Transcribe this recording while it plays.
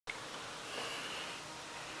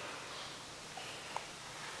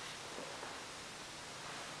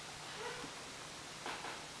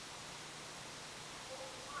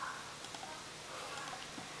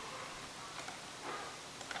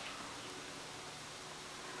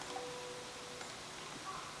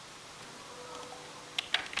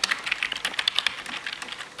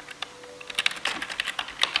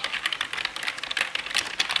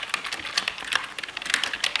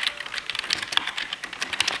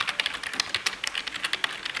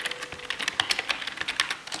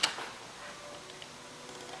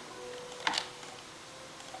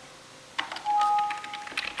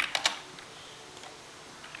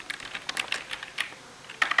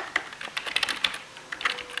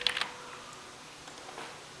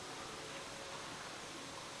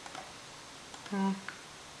Step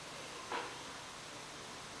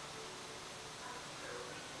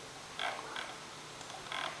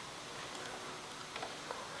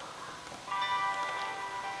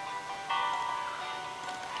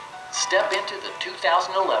into the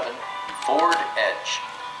 2011 Ford Edge.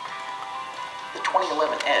 The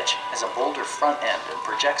 2011 Edge has a bolder front end and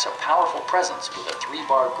projects a powerful presence with a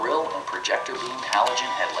 3-bar grille and projector beam halogen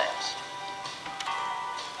headlamps.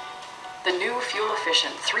 The new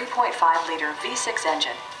fuel-efficient 3.5-liter V6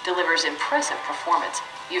 engine delivers impressive performance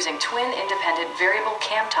using twin-independent variable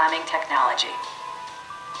cam timing technology.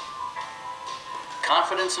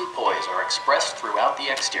 Confidence and poise are expressed throughout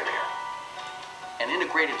the exterior. An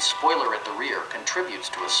integrated spoiler at the rear contributes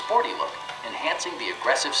to a sporty look, enhancing the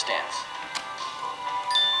aggressive stance.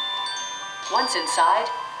 Once inside,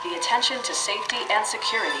 the attention to safety and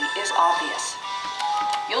security is obvious.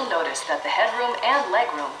 You'll notice that the headroom and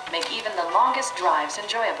legroom make even the longest drives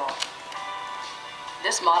enjoyable.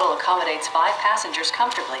 This model accommodates 5 passengers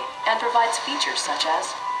comfortably and provides features such as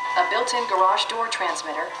a built-in garage door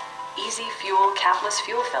transmitter, easy fuel capless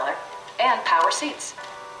fuel filler, and power seats.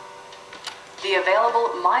 The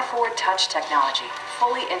available My Ford Touch technology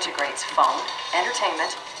fully integrates phone,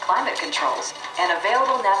 entertainment, climate controls, and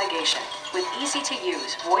available navigation with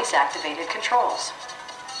easy-to-use voice-activated controls.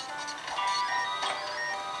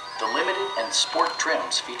 The Limited and Sport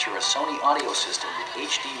trims feature a Sony audio system with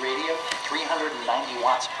HD radio, 390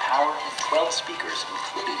 watts of power, and 12 speakers,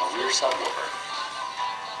 including a rear subwoofer.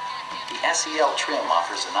 The SEL trim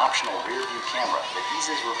offers an optional rear-view camera that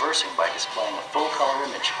eases reversing by displaying a full-color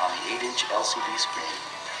image on the 8-inch LCD screen.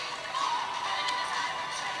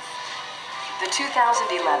 The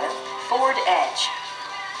 2011 Ford Edge,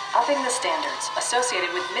 upping the standards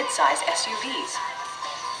associated with mid-size SUVs.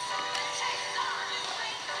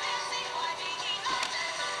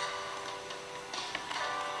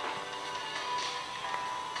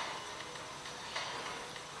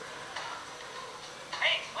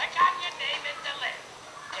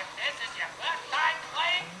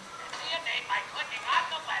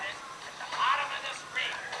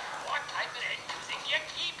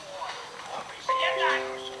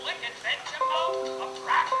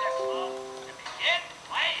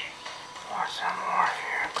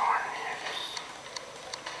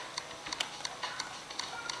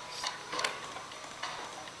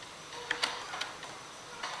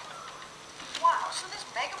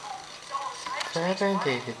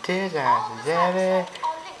 Certainly the details are very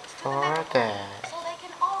important. So they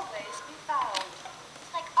can always be found.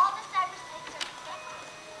 Like all the Cyberchase are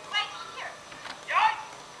right here. Yoink!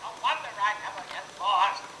 No wonder I never get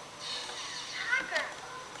lost. Hacker,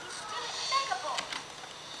 he's stealing megabolt.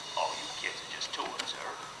 Oh, you kids are just tooling, sir.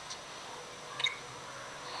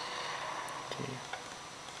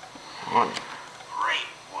 Great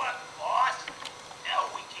work, boss. Now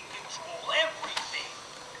we can control everything,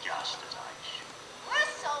 just as I should.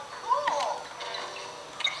 We're so cool.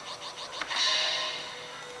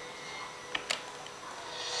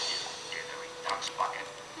 Dithering duck's bucket.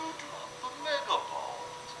 Who dropped the megabolt?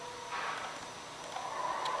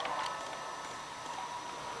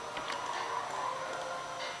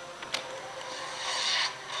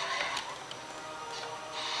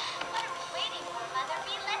 What are we waiting for, Mother B?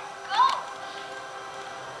 Let's go.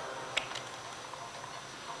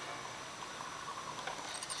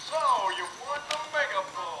 So, you want the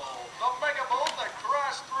megabolt. The megabolt that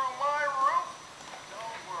crashed through my roof?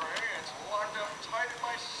 Don't worry, it's locked up tight in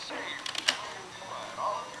my safe.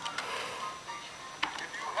 But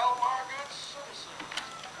if you help our good citizens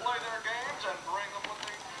play their games and bring them what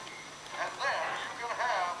they need, and then you can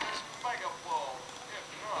have this megabolt. If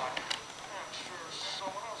not, I'm sure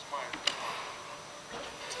someone else might. We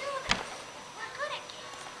can do this. We're good at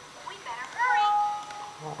games. We better hurry.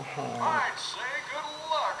 I'd say good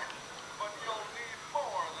luck, but you'll need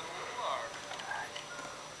more than luck.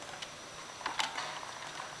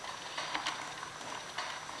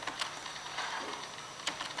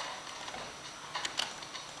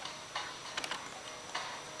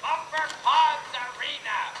 Bumper Pods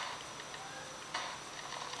Arena!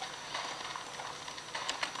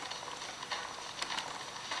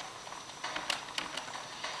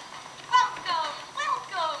 Welcome,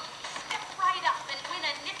 welcome. Step right up and win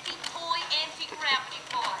a nifty toy anti-gravity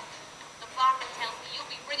board. The barber tells me you'll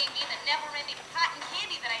be bringing me the never-ending cotton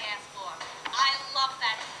candy that I asked for. I love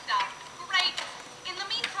that stuff. Great. In the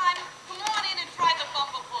meantime, come on in and try the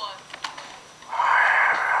bumper board.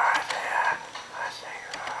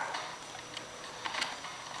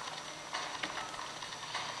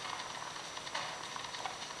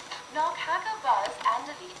 Knock Hacker Buzz and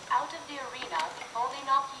Elite out of the arena before they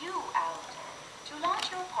knock you out. To To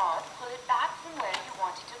launch your pod, pull it back from where you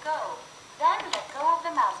want it to go. Then let go of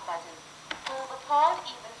the mouse button. Pull the pod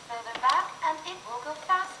even further back and it will go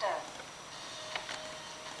faster.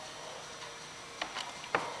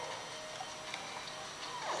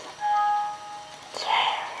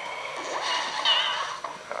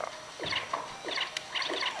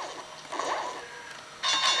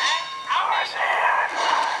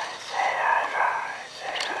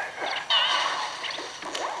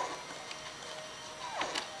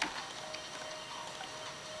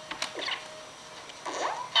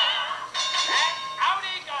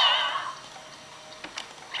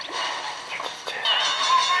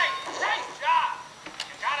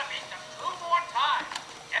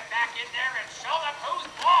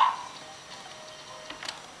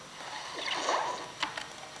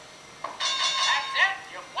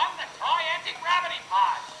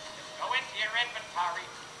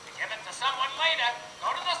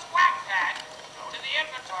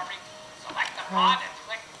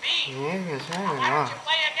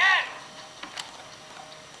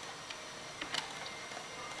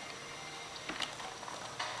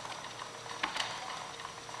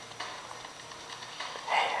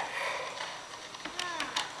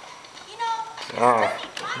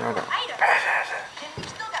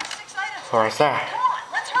 Forza.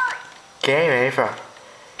 Get ready for.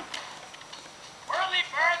 Whirly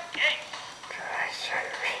bird gate.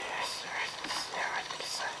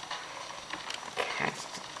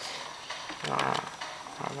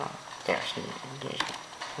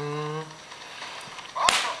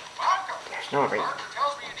 There's no reason. Parker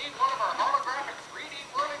tells me you need one of our holographic 3D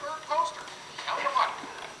whirly bird posters. Tell me what.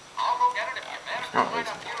 I'll go get it if you manage to line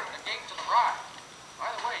up here at the gate to the right. By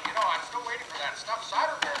the way, you know, I'm still waiting for that stuffed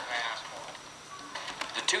cider bear I asked for.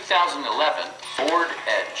 The 2011 Ford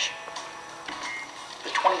Edge.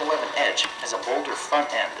 The 2011 Edge has a bolder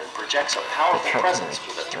front end and projects a powerful presence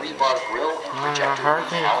with a 3-bar grille and projector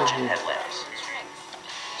with halogen headlamps.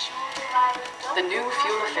 The new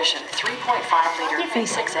fuel-efficient 3.5-liter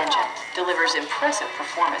V6 engine delivers impressive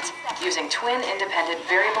performance using twin independent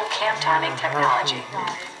variable cam timing technology.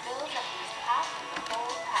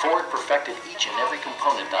 Ford perfected each and every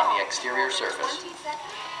component on the exterior surface.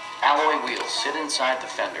 Alloy wheels sit inside the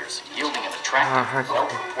fenders, yielding an attractive,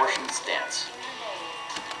 well-proportioned stance.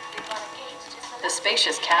 The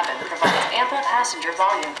spacious cabin provides ample passenger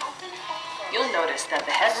volume. You'll notice that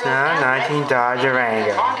the headroom and legroom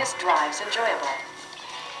make the longest drives enjoyable.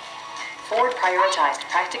 Ford prioritized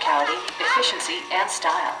practicality, efficiency, and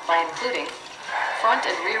style by including front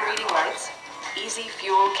and rear reading lights, easy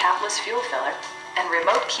fuel capless fuel filler, and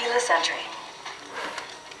remote keyless entry.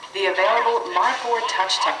 The available My Ford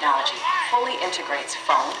Touch technology fully integrates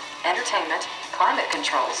phone, entertainment, climate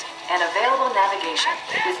controls, and available navigation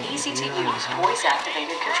with easy-to-use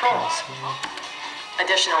voice-activated controls.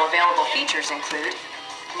 Additional available features include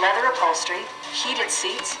leather upholstery, heated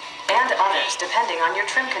seats, and others depending on your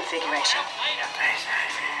trim configuration.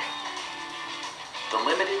 The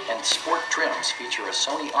limited and sport trims feature a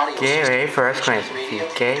Sony audio Get system, ready for a screen. radio,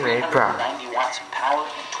 Get ready for. 390 watts of power,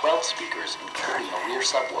 and 12 speakers, including a rear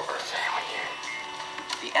subwoofer.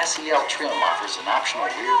 The SEL trim offers an optional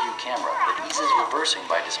rear-view camera that eases reversing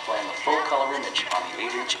by displaying a full-color image on the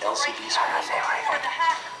 8-inch LCD screen.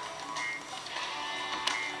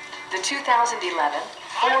 The 2011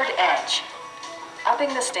 Ford Edge,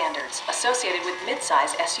 upping the standards associated with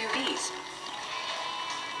midsize SUVs.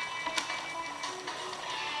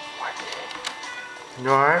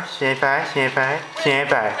 North, stand by, stand by, stand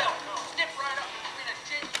by. Step right up between a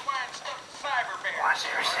genuine stuffed cyber bear. What's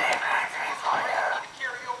your say, my friend, for you?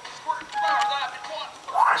 Carry over squirt flowers up at once.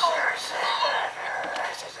 What's your say, my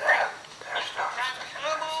friend? There's no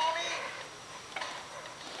Come on in.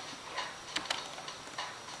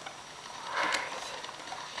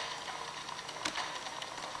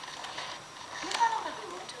 Click on a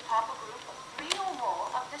balloon to pop a group of 3 or more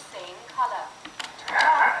of the same color.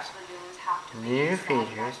 Balloons have to be New side by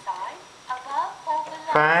features. side, above or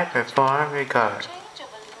below. 5 perform recover. Change a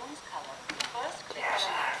balloon's color. First click on it,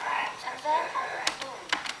 and then on the balloon.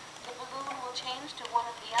 The balloon will change to one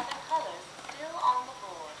of the other colors still on the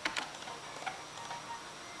board.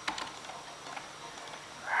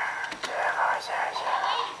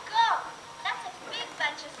 Way to go! That's a big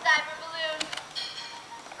bunch of cyber balloons.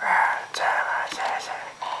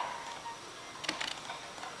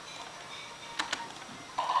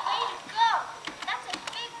 Way to go! That's a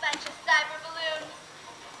big bunch of cyber balloons.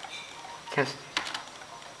 Cause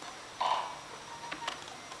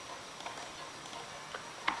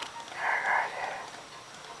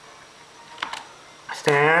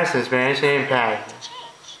stand suspension package.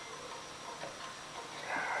 Change.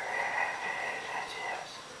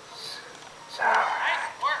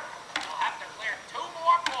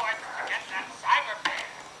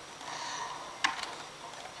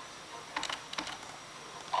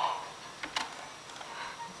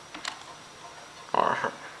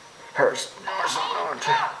 hurts. You're not so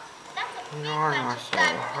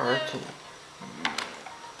hurting.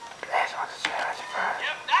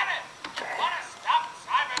 You've done it! Want to stop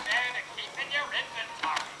Cyberman and keep in your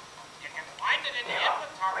inventory? You can find it in the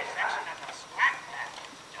inventory section of the swag pack.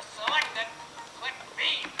 Just select it, click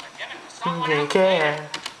B to give it to someone else later.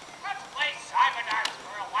 Let's play Cyberdarts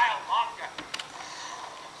for a while longer.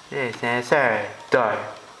 这件事儿对。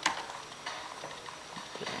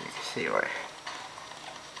See where.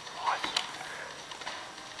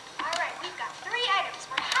 Alright, we've got 3 items.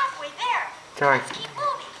 We're halfway there. Sorry. Let's keep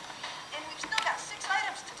moving. And we've still got 6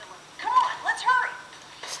 items to deliver. Come on, let's hurry.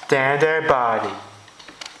 Standard body.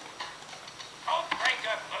 Don't break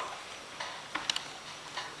a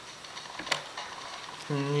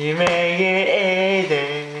move. You make it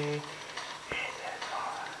easy.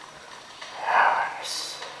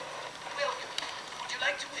 Hours. Welcome. Would you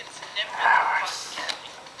like to win some nameplate cotton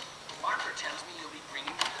candy? Marker tells me you'll be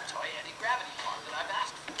bringing me the toy anti-gravity car that I've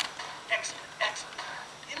asked for. Excellent, excellent.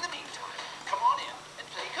 In the meantime, come on in and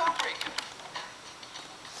play Code Breaker.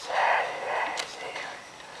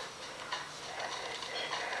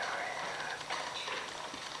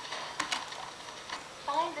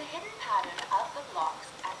 Find the hidden pattern of the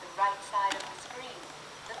blocks at the right side of the screen.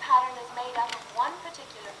 The pattern is made up of one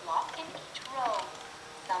particular block in each row.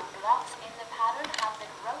 Some blocks in the pattern have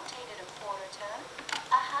been rotated a quarter turn,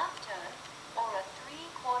 a half turn, or a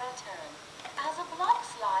 3/4 turn. As a block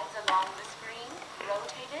slides along the screen,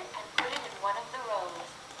 rotate it and put it in one of the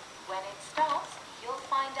rows. When it stops, you'll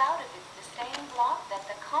find out if it's the same block that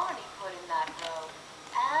the Carney put in that row,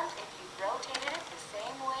 and if you've rotated it the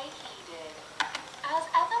same way he did. As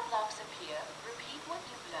other blocks appear, repeat what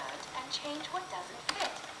you've learned and change what doesn't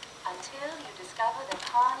fit, until you discover the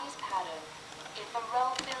Carney's pattern. If a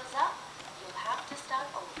row fills up, you'll have to start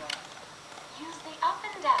over. Use the up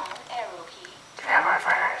and down arrow key to move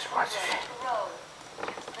from row to row.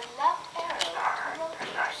 Use the left arrow to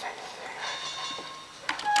rotate.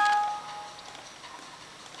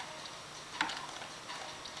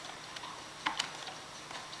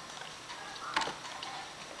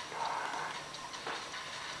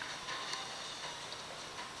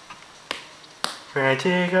 Ready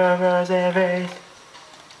to go for service.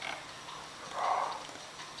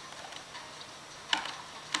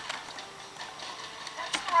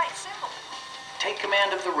 That's the right symbol. Take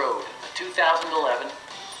command of the road in the 2011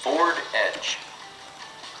 Ford Edge.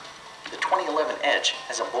 The 2011 Edge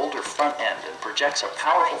has a bolder front end and projects a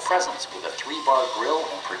powerful presence with a 3-bar grille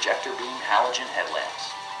and projector beam halogen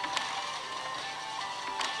headlamps.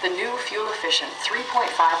 The new fuel-efficient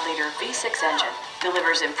 3.5-liter V6 engine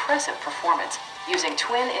delivers impressive performance using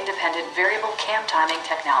twin independent variable cam timing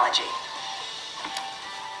technology.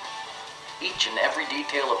 Each and every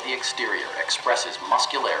detail of the exterior expresses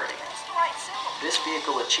muscularity. That's the right symbol. This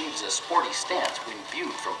vehicle achieves a sporty stance when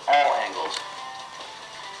viewed from all angles.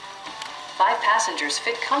 5 passengers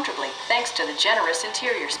fit comfortably thanks to the generous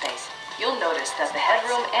interior space. You'll notice that the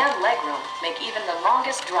headroom and legroom make even the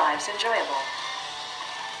longest drives enjoyable.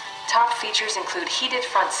 Top features include heated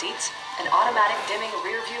front seats, an automatic dimming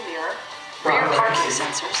rear-view mirror, rear parking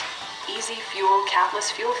sensors, easy fuel capless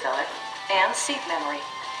fuel filler, and seat memory.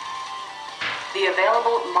 The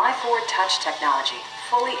available My Ford Touch technology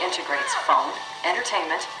fully integrates phone,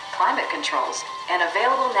 entertainment, climate controls, and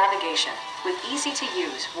available navigation with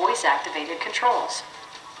easy-to-use voice-activated controls.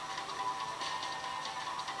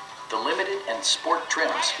 The limited and sport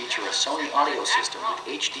trims feature a Sony audio system with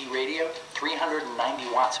HD radio, 390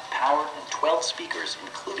 watts of power, and 12 speakers,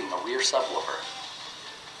 including a rear subwoofer.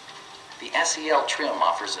 The SEL trim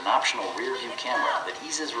offers an optional rear view camera that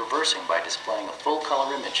eases reversing by displaying a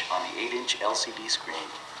full-color image on the 8-inch LCD screen.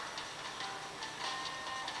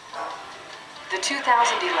 The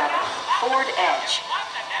 2011 Ford Edge.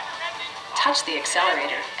 Touch the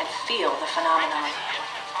accelerator and feel the phenomenon.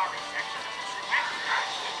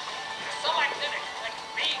 Select it and click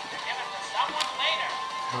B to give it to someone later.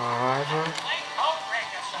 Alright. Play Code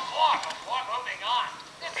Breaker some more before moving on.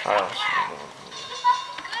 This is a Chaos. blast.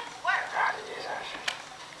 Good work.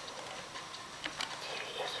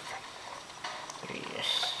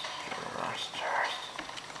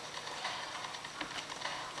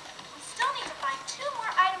 We still need to find 2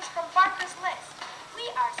 more items from Barker's list. We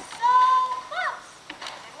are so close.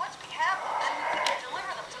 And once we have them, then we can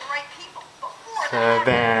deliver them to the right people before The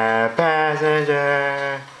they bad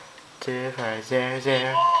passenger to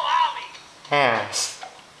passenger. All alley. Yes.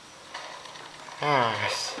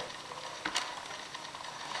 Yes.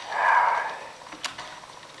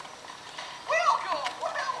 Welcome,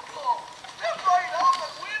 welcome. Step right up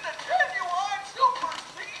and win a genuine super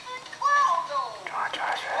season clown dome. Marker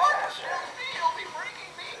tells me you'll be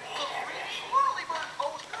bringing me the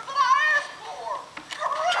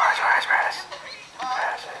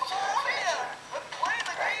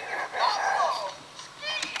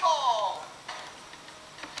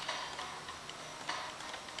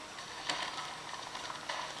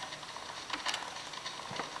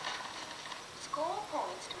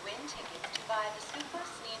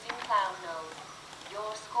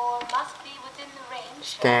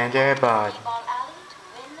Standard bottom. Ball alley to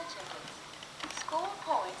win the tickets. Score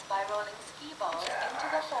points by rolling ski balls into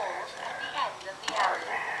the holes at the end of the alley.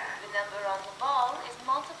 The number on the ball is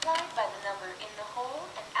multiplied by the number in the hole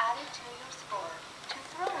and added to your score. To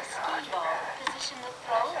throw a ski ball, position the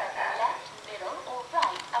throw at the left, middle, or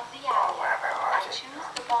right of the alley, and choose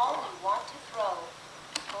the ball you want to throw.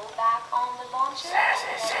 Pull back on the launcher and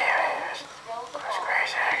let it go to throw the ball.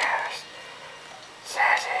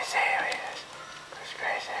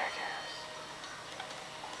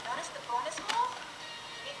 Notice the bonus hole?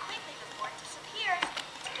 Get quickly before it disappears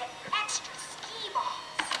to get extra ski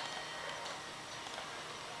balls.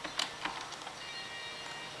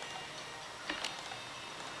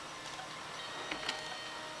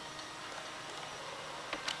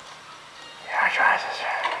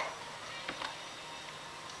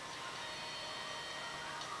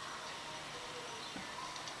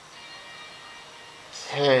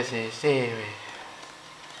 Series.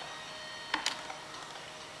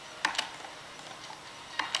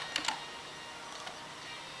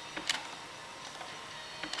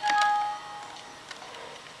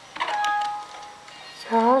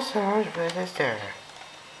 So register.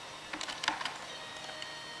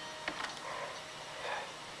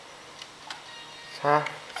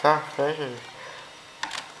 Soft pressure.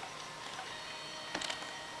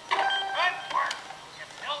 Good work. You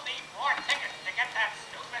still need more tickets to get that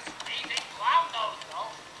stupid sneezing clown nose,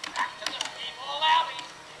 though. Back to the Speedball Alley.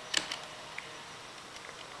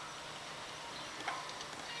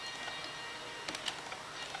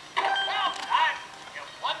 Well done. You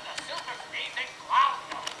won the super sneezing clown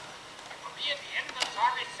nose. It will be in the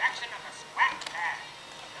inventory section of the scrap pad.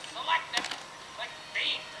 Just select it. Click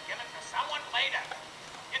B to give it to someone later.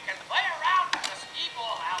 You can play around with the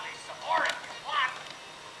Speedball Alley some more if you want.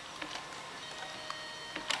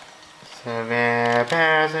 7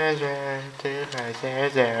 passenger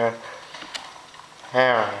 2500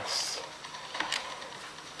 Harris.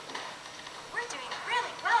 We're doing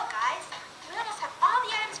really well, guys. We almost have all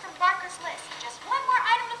the items from Barker's list. Just one more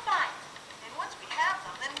item to find. And once we have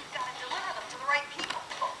them, then we've got to deliver them to the right people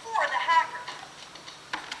before the hacker.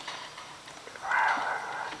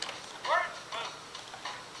 Squirt boots.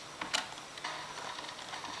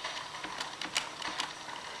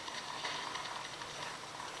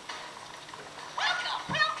 Welcome,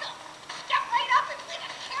 welcome. Step right up and win a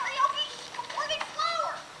karaoke supporting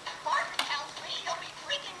flower. Barker tells me you'll be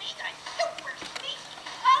bringing me the super sneaky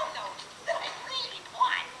photos that I really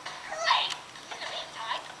want. Great. In the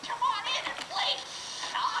meantime, come on in and play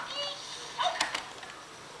Soggy Soaker.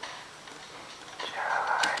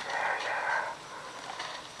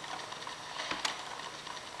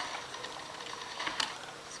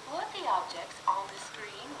 Squirt the objects on the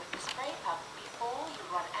screen with the spray pump before you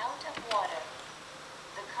run out of water.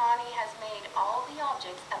 The Carney has made all the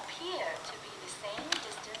objects appear to be the same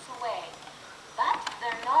distance away, but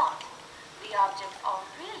they're not. The objects are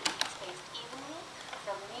really spaced evenly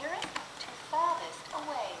from nearest to farthest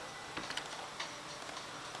away.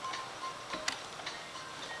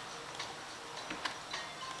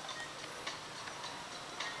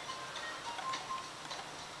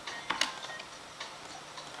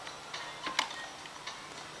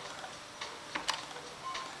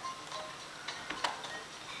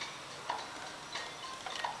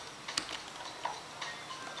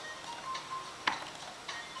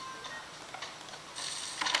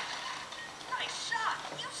 Nice shot.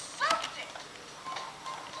 You soaked it.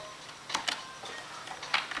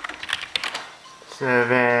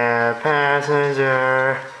 7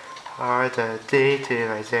 passenger are the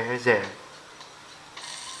D2500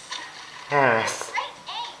 Harris. Great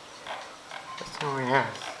aim. That's only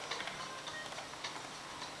Harris.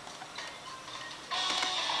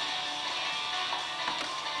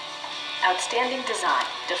 Outstanding design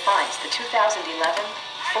defines the 2011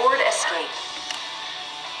 Ford Escape.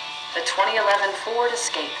 The 2011 Ford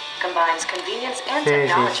Escape combines convenience and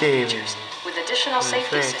technology features with additional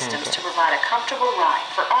safety systems to provide a comfortable ride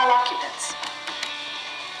for all occupants.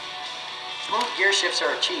 Smooth gear shifts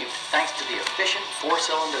are achieved thanks to the efficient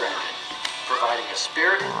 4-cylinder engine, providing a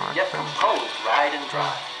spirited yet composed ride and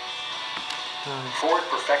drive. Ford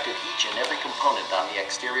perfected each and every component on the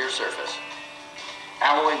exterior surface.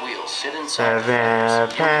 Alloy wheels sit inside the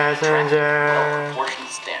fenders, giving the traffic well-proportioned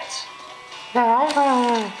stance.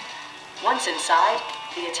 Once inside,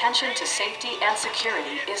 the attention to safety and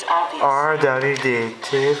security is obvious. RWD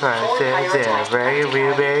Ford 2560 prioritized very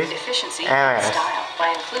wheelbase efficiency and Harris. style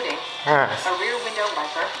by including Harris. a rear window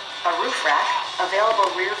wiper, a roof rack,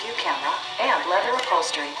 available rear view camera, and leather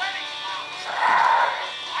upholstery.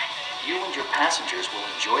 You and your passengers will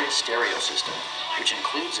enjoy a stereo system, which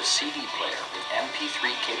includes a CD player with MP3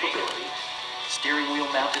 capability, steering wheel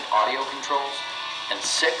mounted audio controls, and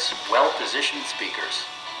 6 well-positioned speakers.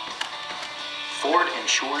 Ford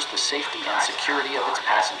ensures the safety and security of its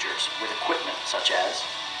passengers with equipment such as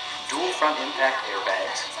dual front impact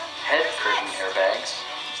airbags, head curtain airbags,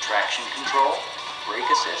 traction control, brake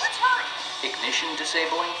assist, ignition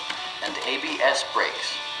disabling, and ABS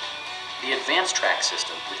brakes. The advanced track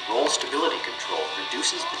system with roll stability control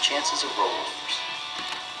reduces the chances of rollovers.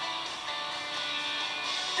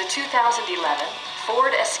 The 2011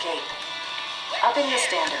 Ford Escape, upping the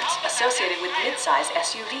standards associated with midsize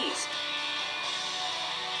SUVs.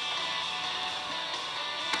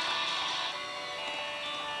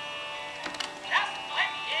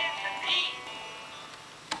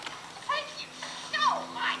 Thank you so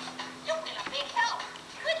much. You've been a big help.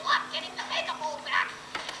 Good luck getting the Mega Bowl back.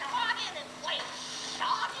 Come on in and play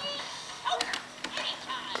Soggy Soaker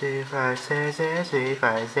anytime. 35cc,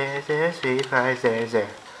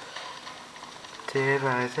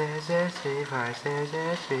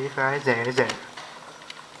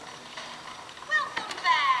 Welcome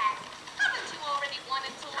back. Haven't you already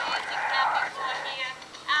wanted to anti-grab before here?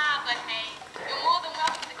 Ah, but hey, you're more than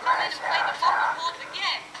welcome to come in and play the vocal boards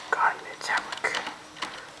again.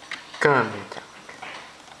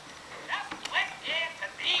 That's the way it to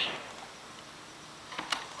be.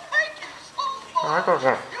 Thank you so much. I don't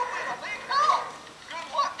know. You've been a big help. Good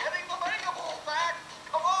luck getting the Mega Bowl back.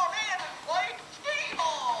 Come on in and play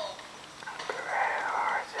T-ball.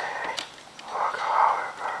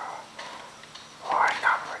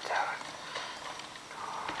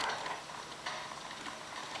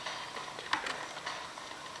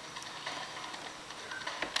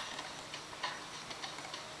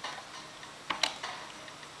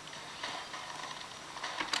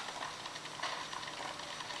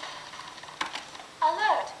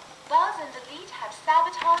 Alert! Buzz and Elite have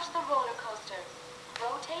sabotaged the roller coaster.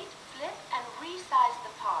 Rotate, flip, and resize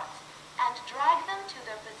the parts, and drag them to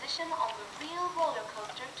their position on the real roller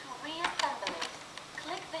coaster to reassemble it.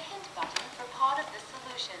 Click the hint button for part of the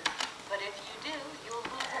solution. But if you do, you'll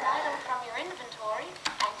lose an item from your inventory,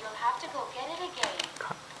 and you'll have to go get it again.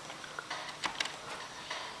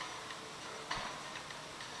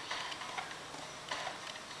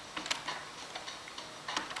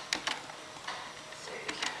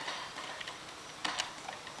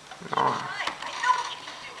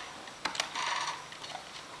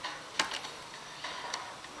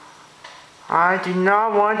 I do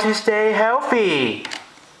not want to stay healthy.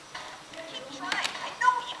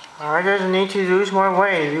 I just need to lose my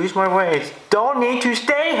weight. Don't need to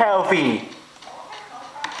stay healthy.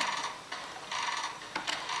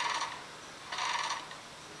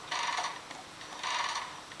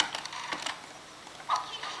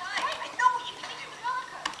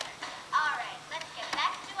 Alright, let's get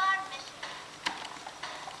back to our mission.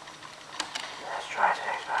 Let's try to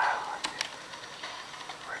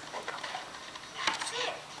That's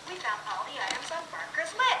it. We found all the items on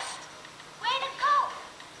Barker's list. Way to go!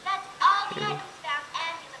 That's all the items found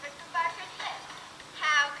and delivered from Barker's list.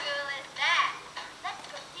 How cool is that? Let's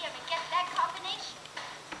go see him and get that combination.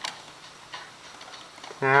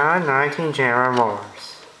 Now 19 General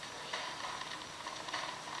Motors.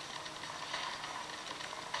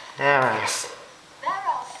 Yes. There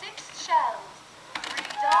are 6 shells, 3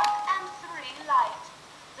 dark and 3 light.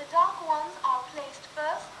 The dark ones are placed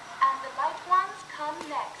first, and the light ones come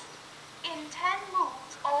next. In 10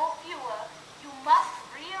 moves or fewer, you must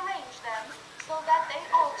rearrange them so that they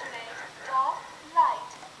alternate dark, light,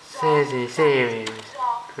 dark, Series.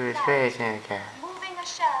 dark, light. Moving a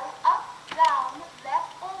shell up, down,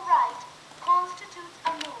 left, or right constitutes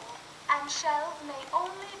a move, and shells may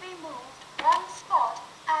only be moved one spot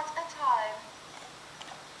at a time.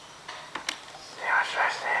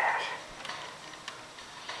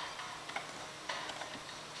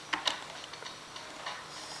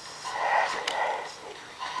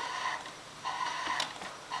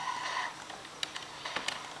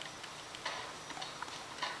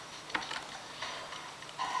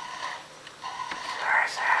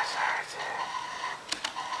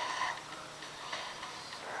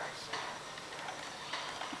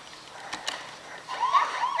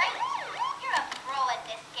 That's great. You're a pro at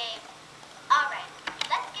this game. Alright,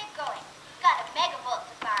 let's get going. Got a Mega Bolt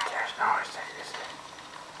to find. There's no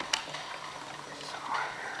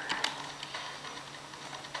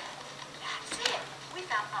That's it. We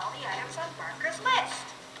found all the items on Barker's list.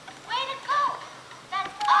 Way to go!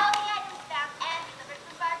 That's all the items found and delivered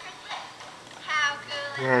from Barker's list. How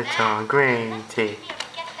cool is It's that? on green Let's tea. see if we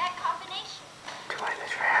get that combination. To win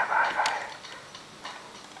this round,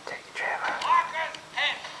 take a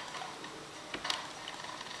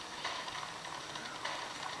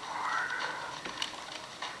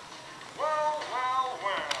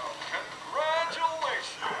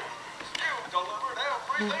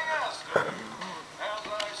everything else to you. As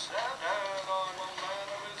I said, and I'm a man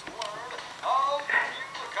of his word, I'll give you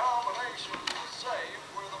the combination to the safe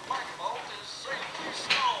where the megabolt is safely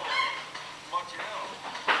stored. But you know,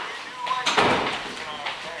 we do like things in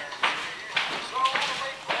our fair city, so to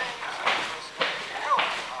make things interesting, you'll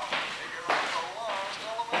have to figure out the last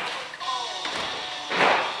element of the code.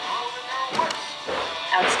 Load in your wits.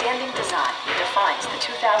 Outstanding design defines the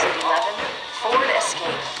 2011 Ford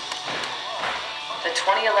Escape. The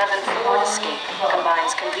 2011 Ford Escape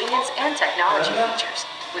combines convenience and technology features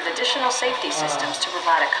with additional safety systems to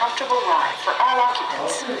provide a comfortable ride for all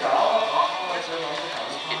occupants.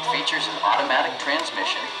 It features an automatic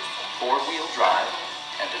transmission, four-wheel drive,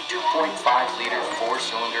 and a 2.5-liter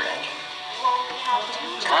four-cylinder engine.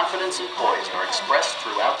 Confidence and poise are expressed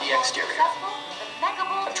throughout the exterior.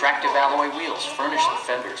 Attractive alloy wheels furnish the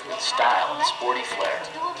fenders with style and sporty flair.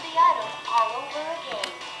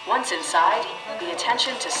 Once inside, the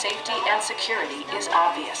attention to safety and security is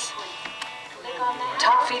obvious.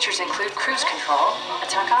 Top features include cruise control, a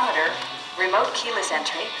tachometer, remote keyless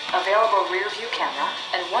entry, available rear view camera,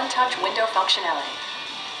 and one-touch window functionality.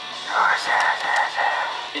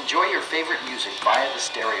 Enjoy your favorite music via the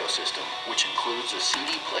stereo system, which includes a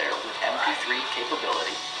CD player with MP3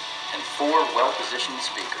 capability and 4 well-positioned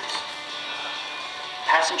speakers.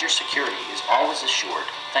 Passenger security is always assured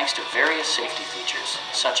thanks to various safety features,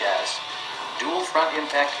 such as dual front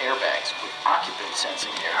impact airbags with occupant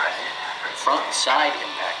sensing airbag, front and side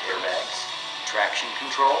impact airbags, traction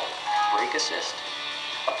control, brake assist,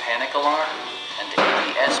 a panic alarm, and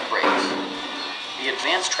ABS brakes. The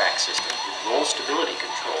advanced track system with roll stability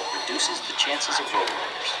control reduces the chances of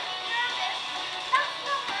rollovers.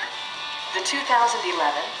 The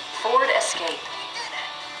 2011 Ford Escape.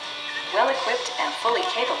 Well-equipped and fully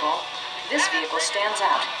capable, this vehicle stands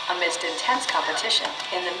out amidst intense competition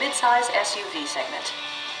in the midsize SUV segment.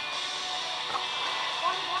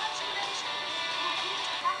 Congratulations, you beat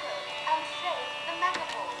Hacker and saved the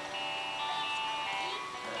Megabolt.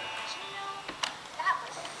 But you know, that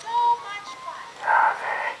was so much fun.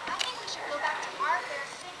 I think we should go back to our fair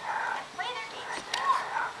city and play their games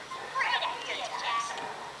tomorrow. Great idea, Jack.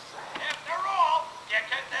 After all, you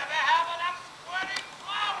can never have enough squirting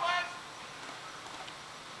flowers.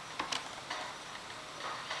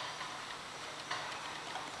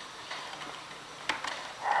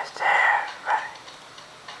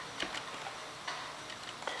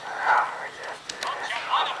 Don't you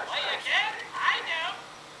want to play again? I do.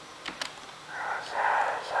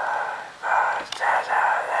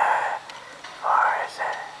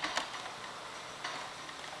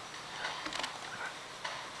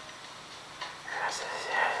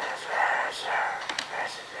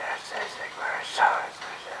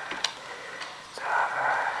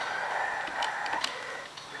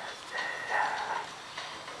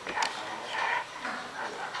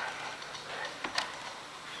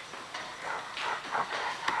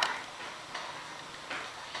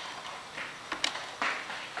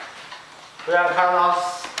不要看到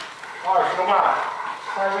20个码、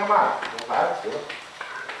30个码，我买不起。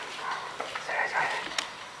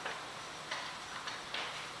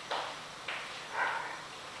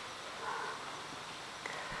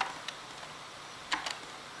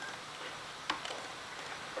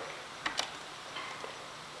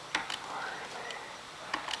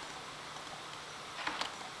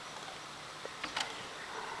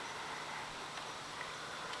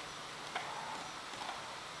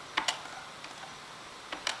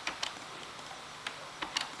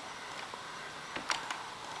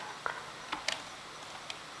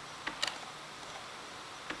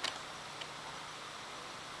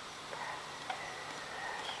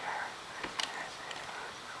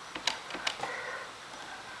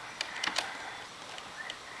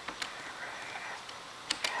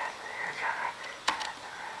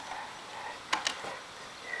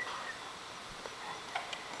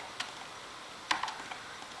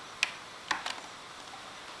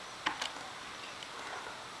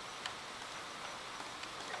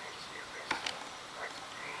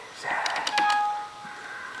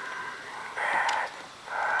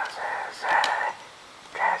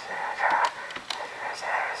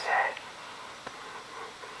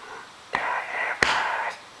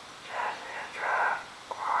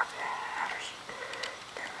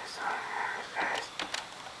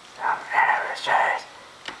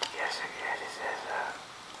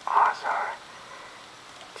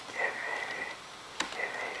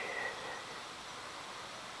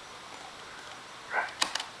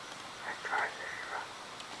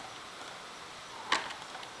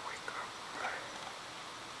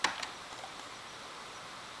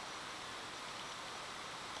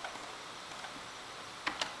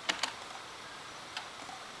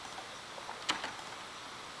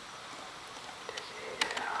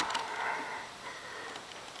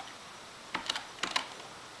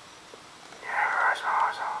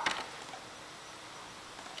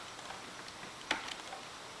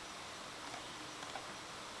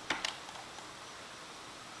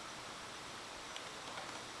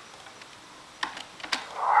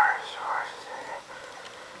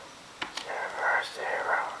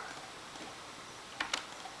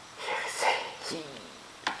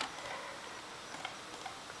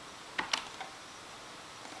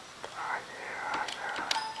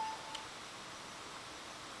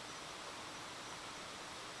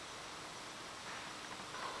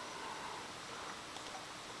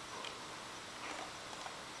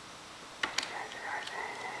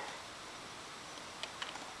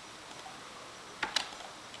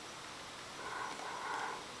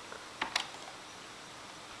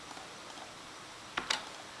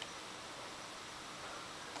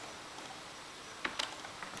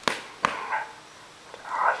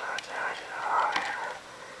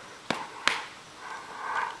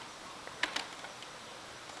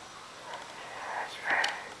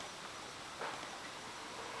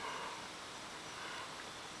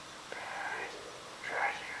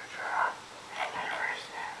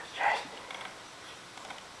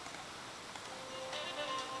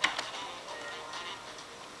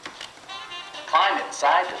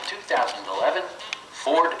inside the 2011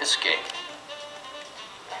 Ford Escape.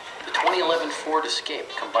 The 2011 Ford Escape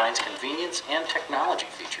combines convenience and technology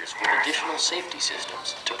features with additional safety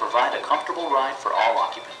systems to provide a comfortable ride for all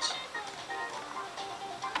occupants.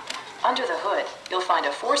 Under the hood, you'll find a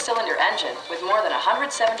 4-cylinder engine with more than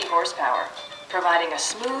 170 horsepower, providing a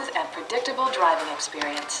smooth and predictable driving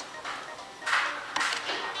experience.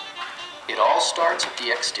 It all starts at the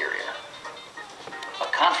exterior. A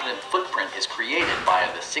confident footprint is created by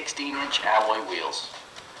the 16-inch alloy wheels.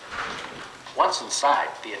 Once inside,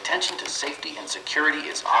 the attention to safety and security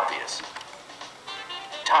is obvious.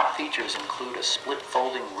 Top features include a split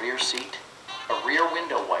folding rear seat, a rear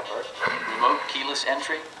window wiper, remote keyless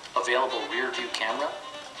entry, available rear view camera,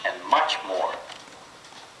 and much more.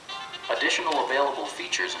 Additional available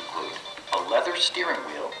features include a leather steering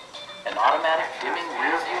wheel, an automatic dimming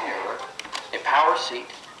rear view mirror, a power seat,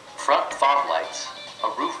 front fog lights,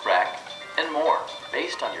 a roof rack, and more,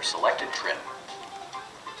 based on your selected trim.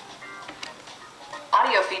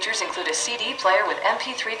 Audio features include a CD player with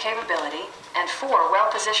MP3 capability and 4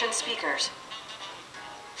 well-positioned speakers.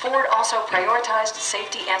 Ford also prioritized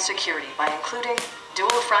safety and security by including dual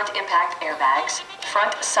front impact airbags,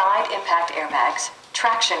 front side impact airbags,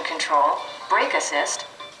 traction control, brake assist,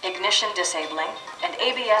 ignition disabling, and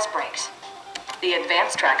ABS brakes. The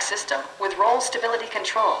advanced track system with roll stability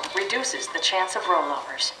control reduces the chance of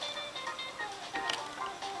rollovers.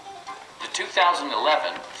 The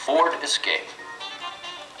 2011 Ford Escape.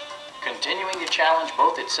 Continuing to challenge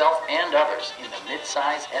both itself and others in the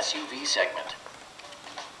mid-size SUV segment.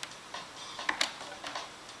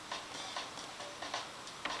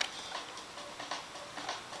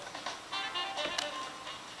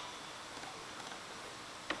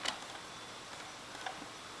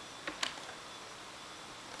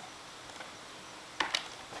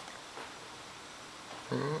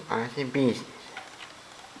 I see bees.